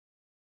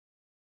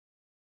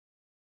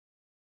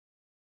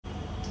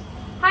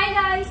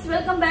guys,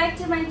 welcome back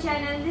to my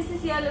channel. This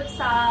is your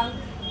Lupsang.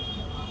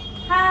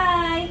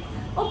 Hi.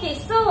 Okay,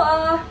 so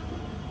well,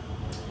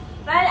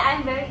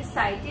 I'm very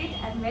excited,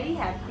 I'm very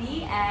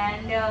happy,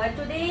 and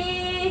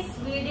today's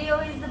video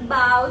is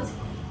about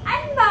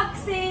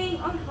unboxing.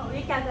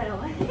 ये क्या कर रहा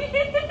हूँ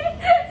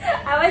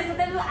आवाज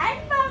बता दो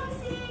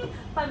unboxing,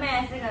 पर मैं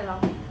ऐसे कर रहा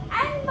हूँ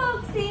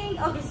unboxing.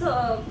 Okay, so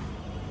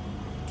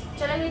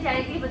चलो मैं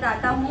डायरेक्टली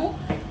बताता हूँ.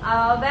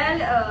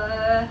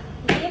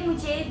 ये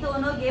मुझे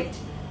दोनों गिफ्ट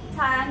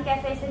थालन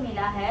कैफे से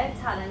मिला है.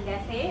 थालन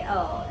cafe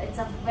it's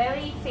a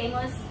very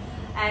famous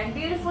and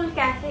beautiful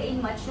cafe in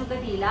Majnu का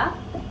टीला.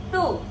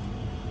 तो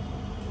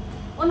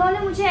उन्होंने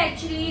मुझे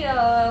एक्चुअली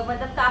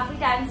मतलब काफी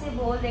टाइम से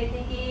बोल रहे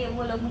थे कि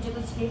वो लोग मुझे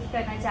कुछ गिफ्ट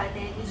करना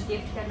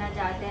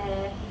चाहते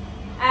हैं,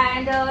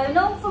 and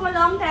know for a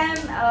long time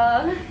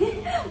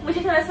मुझे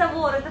थोड़ा सा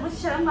वो हो रहा था, मुझे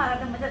शर्म आ रहा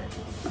था, मतलब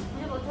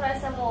मुझे वो थोड़ा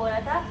सा वो हो रहा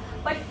था.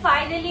 बट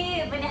फाइनली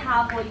मैंने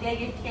हाँ बोल दिया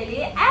गिफ्ट के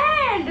लिए,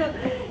 and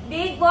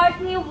they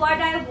got me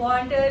what I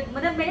wanted.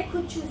 मतलब मैंने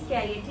खुद चूज किया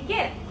ये, ठीक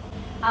है.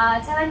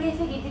 Saran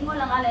gefe gitin mo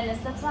lang ala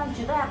lasla sa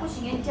juda ako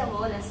chingen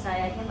chago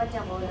lasraya ke ba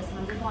chago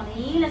lasman jo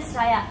ni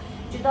lasraya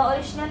juda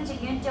original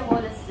chingen chago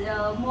las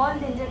mall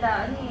din da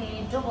ni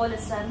chago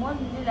lasraya mall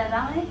din da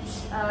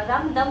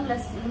ram dam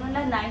las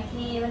na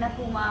Nike na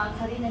Puma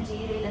khari na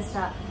jire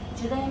lasra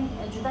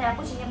juda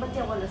ako chingen ba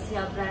chago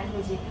lasya brand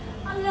ho ji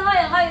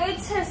anga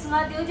it's ma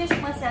dio je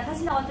समस्या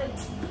kasi na ote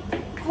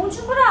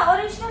공충보다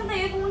오리지널도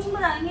이거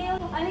공충보다 아니에요.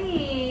 아니,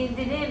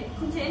 근데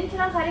kunci ini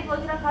kira kari ko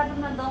kira kadu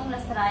na dong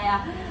lasraya.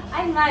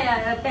 Ay nga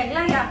ya,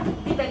 pegla ya,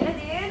 di pegla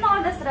di no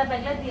lasra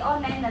pegla di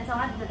online na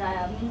sangat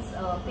daya means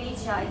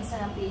page ya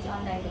Instagram page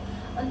online.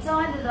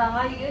 Sangat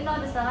daya you know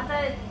lasra ta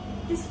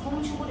this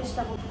공충보다し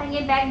たko.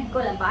 Ay bag ko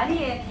lang bali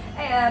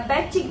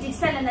bag chick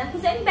sa lang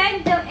kunci ini bag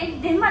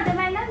din ma da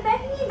na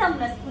bag ni dam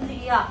las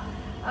kunci ya.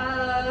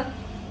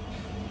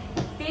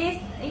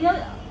 This you know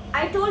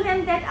I told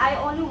them that I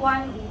only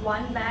want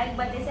one bag,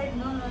 but they said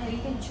no, you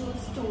can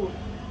choose two.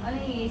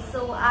 So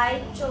I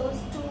chose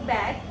two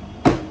bags.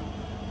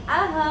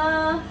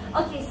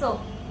 Okay, so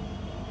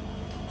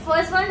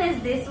first one is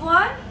this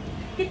one.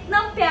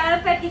 कितना प्यारा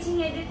packaging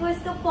है, देखो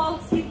इसका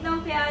box कितना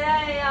प्यारा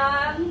है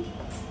यार.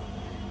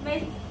 मैं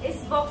इस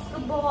बॉक्स को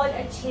बहुत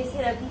अच्छे से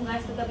रखूंगा,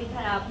 इसको कभी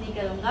खराब नहीं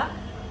करूंगा.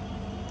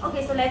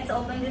 Okay, so let's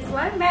open this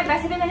one.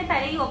 वैसे भी मैंने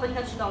पहले ही ओपन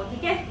कर चुका हूँ,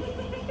 ठीक है.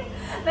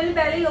 मैंने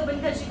पहले ही ओपन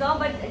कर चुका हूँ,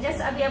 बट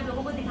जस्ट अभी आप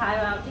लोगों को दिखा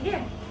रहा हूँ, ठीक है.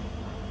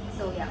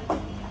 सो या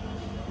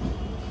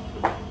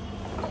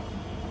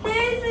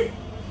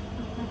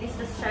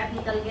इसका स्ट्रैप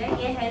निकल गया.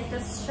 ये है इसका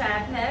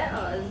स्ट्रैप है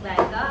इस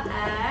बैग का,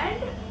 and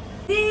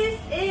this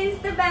is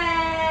the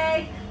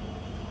bag.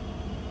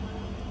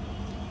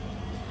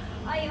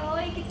 अयो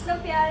ये कितना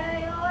प्यारा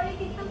है यार, ये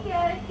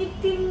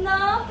कितना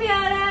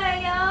प्यारा है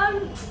यार.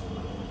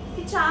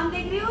 इसकी चाम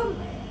देख रही हो.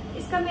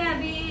 इसका मैं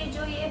अभी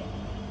जो ये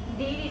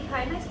डी लिखा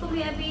है ना, इसको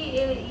मैं अभी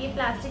ये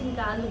प्लास्टिक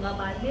निकाल दूंगा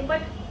बाद में.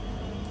 बट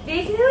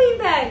देख रहे हो ये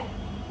बैग,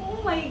 ओह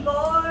माय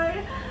गॉड,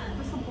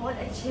 इसको बहुत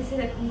अच्छे से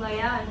रखूंगा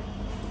यार.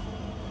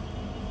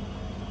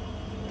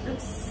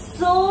 Looks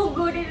so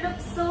good, it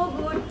looks so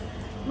good.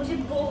 मुझे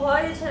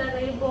बहुत अच्छा लगा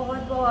ये,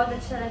 बहुत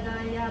अच्छा लगा.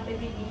 यहाँ पे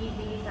भी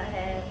डी सा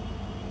है.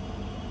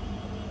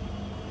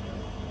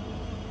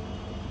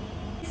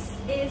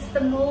 This is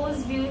the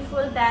most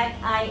beautiful bag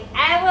I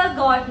ever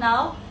got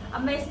now.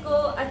 अब मैं इसको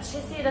अच्छे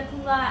से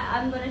रखूंगा.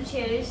 I'm gonna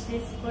cherish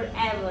this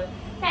forever.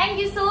 Thank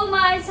you so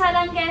much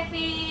थालन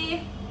cafe.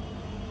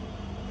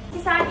 इसके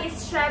साथ ये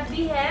स्ट्रैप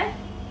भी है,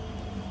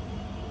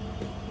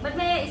 बट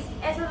मैं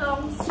ऐसा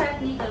लॉन्ग स्ट्रैप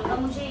नहीं करूंगा.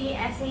 मुझे ये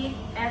ऐसे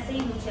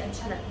ही मुझे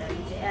अच्छा लगता है.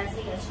 मुझे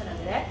ऐसे ही अच्छा लग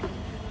रहा है.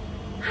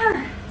 हाँ.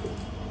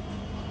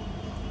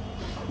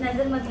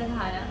 नजर मत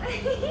लगाना.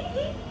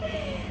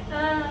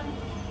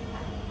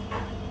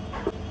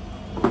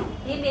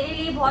 ये मेरे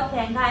लिए बहुत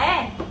महंगा है.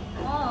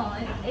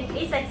 It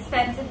is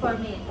expensive for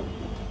me.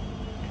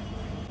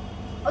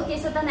 Okay,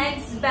 so the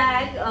next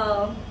bag.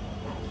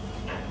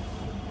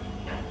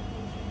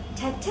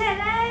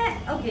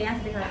 Okay, यहाँ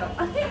से दिखाता हूँ.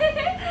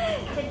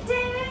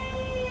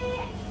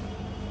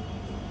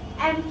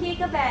 MK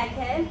का बैग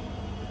है.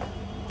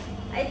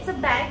 It's a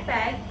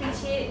backpack.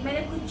 पीछे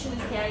मैंने खुद चूज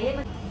किया ये.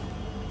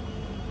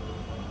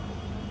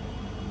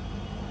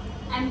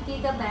 MK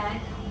का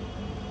bag.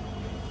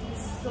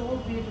 So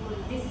beautiful.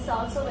 This is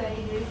also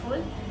very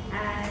beautiful.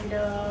 And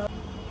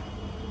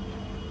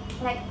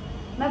like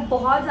मैं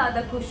बहुत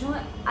ज़्यादा खुश हूँ,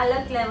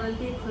 अलग लेवल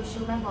की खुश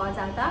हूँ मैं बहुत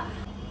ज़्यादा.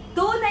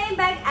 2 नए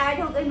बैग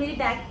ऐड हो गए मेरी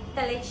बैग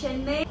कलेक्शन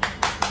में.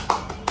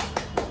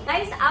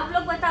 गाइस आप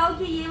लोग बताओ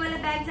कि ये वाला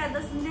बैग ज़्यादा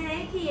सुंदर है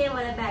कि ये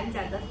वाला बैग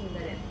ज़्यादा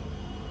सुंदर है.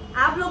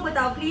 आप लोग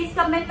बताओ प्लीज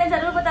कमेंट में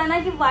जरूर बताना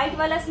कि व्हाइट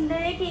वाला सुंदर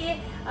है कि ये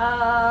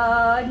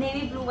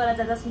नेवी ब्लू वाला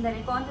ज़्यादा सुंदर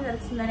है. कौन सा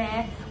ज़्यादा सुंदर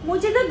है?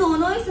 मुझे तो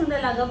दोनों ही सुंदर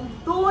लगा,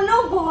 दोनों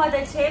बहुत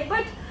अच्छे हैं.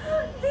 बट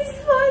दिस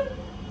वन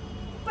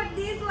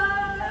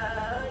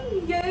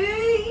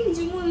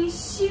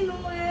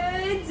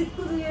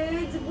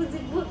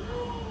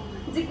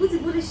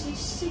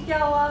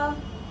क्या हुआ?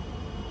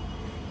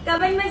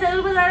 कमेंट में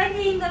जरूर बताना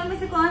कि इन दोनों में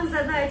से कौन सा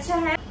ज्यादा अच्छा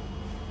है.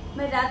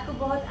 मैं रात को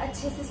बहुत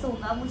अच्छे से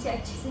सोऊंगा, मुझे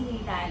अच्छे से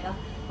नींद आएगा,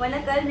 वरना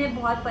कल मैं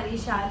बहुत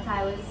परेशान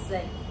था।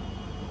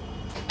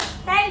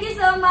 Thank you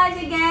so much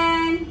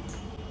again.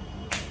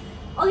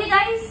 Okay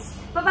guys,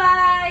 bye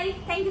bye,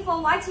 thank you for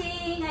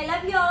watching, I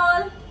love you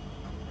all.